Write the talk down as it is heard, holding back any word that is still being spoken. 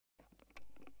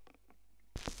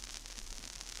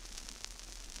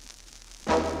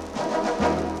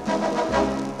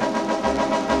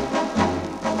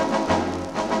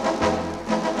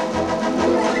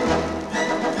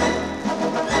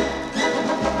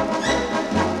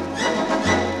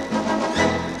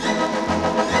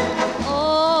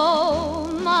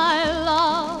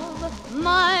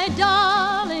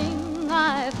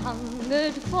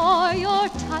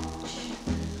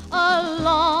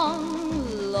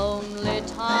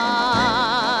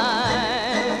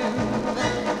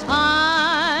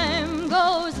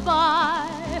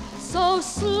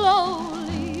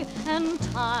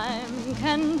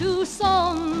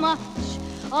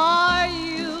Are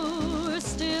you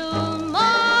still mine?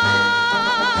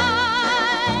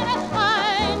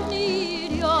 I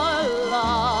need your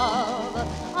love.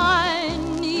 I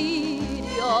need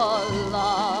your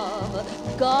love.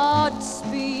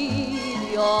 Godspeed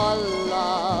your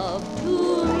love to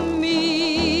me.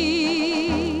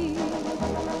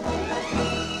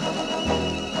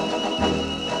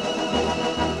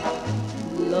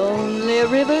 Lonely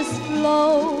rivers flow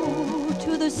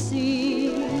to the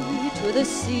sea, to the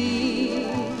sea,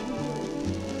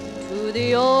 to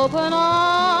the open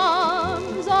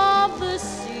arms of the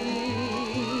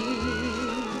sea.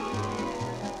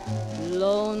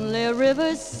 Lonely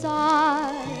rivers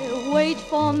sigh, wait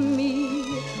for me,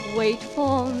 wait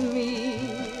for me.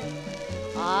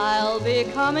 I'll be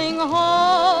coming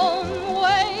home,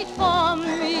 wait for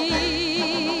me.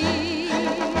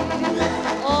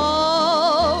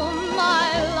 Oh, my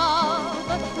love,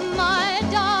 my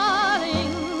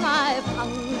darling, I've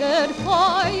hungered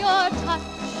for your touch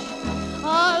a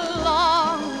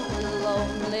long,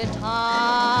 lonely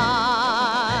time.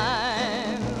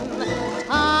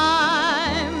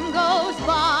 Time goes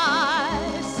by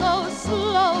so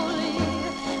slowly,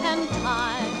 and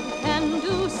time can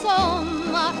do so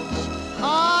much.